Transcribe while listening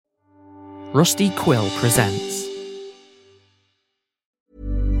Rusty Quill presents.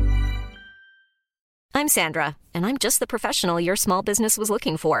 I'm Sandra, and I'm just the professional your small business was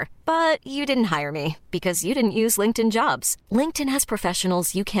looking for. But you didn't hire me because you didn't use LinkedIn Jobs. LinkedIn has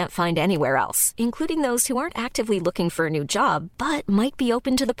professionals you can't find anywhere else, including those who aren't actively looking for a new job, but might be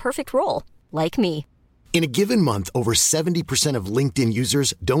open to the perfect role, like me. In a given month, over 70% of LinkedIn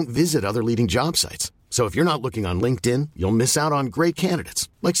users don't visit other leading job sites. So if you're not looking on LinkedIn, you'll miss out on great candidates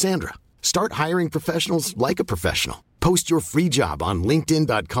like Sandra. Start hiring professionals like a professional. Post your free job on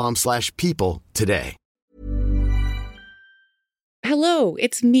linkedin.com/people today. Hello,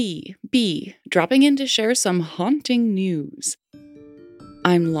 it's me, B, dropping in to share some haunting news.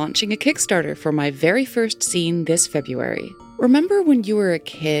 I'm launching a Kickstarter for my very first scene this February. Remember when you were a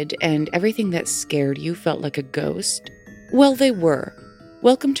kid and everything that scared you felt like a ghost? Well, they were.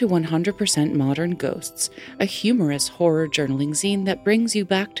 Welcome to 100% Modern Ghosts, a humorous horror journaling zine that brings you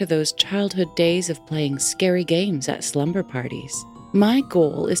back to those childhood days of playing scary games at slumber parties. My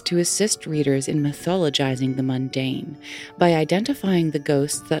goal is to assist readers in mythologizing the mundane by identifying the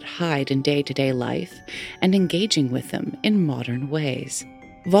ghosts that hide in day-to-day life and engaging with them in modern ways.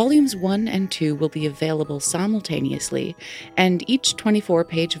 Volumes 1 and 2 will be available simultaneously, and each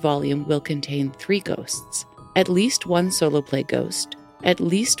 24-page volume will contain 3 ghosts, at least 1 solo play ghost, at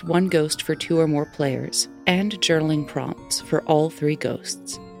least 1 ghost for 2 or more players, and journaling prompts for all 3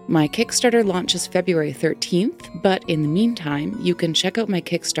 ghosts. My Kickstarter launches February 13th, but in the meantime, you can check out my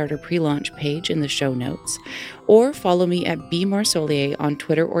Kickstarter pre-launch page in the show notes, or follow me at B Marsolier on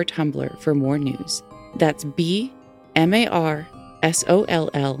Twitter or Tumblr for more news. That's BMarsollier.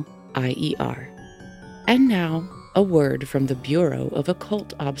 And now, a word from the Bureau of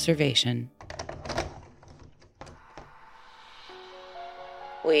Occult Observation.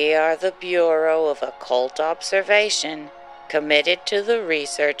 We are the Bureau of Occult Observation, committed to the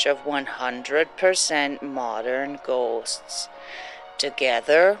research of 100% modern ghosts.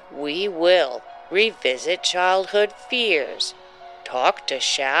 Together, we will revisit childhood fears, talk to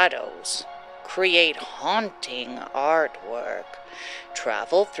shadows, create haunting artwork,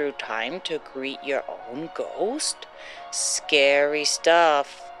 travel through time to greet your own ghost. Scary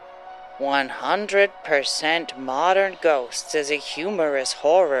stuff. 100% Modern Ghosts is a humorous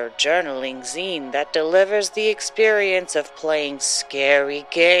horror journaling zine that delivers the experience of playing scary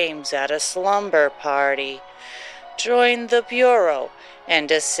games at a slumber party. Join the Bureau and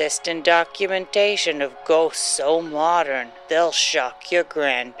assist in documentation of ghosts so modern they'll shock your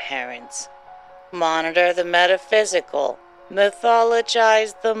grandparents. Monitor the metaphysical,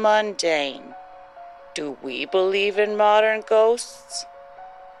 mythologize the mundane. Do we believe in modern ghosts?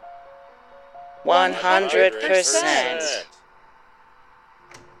 100%.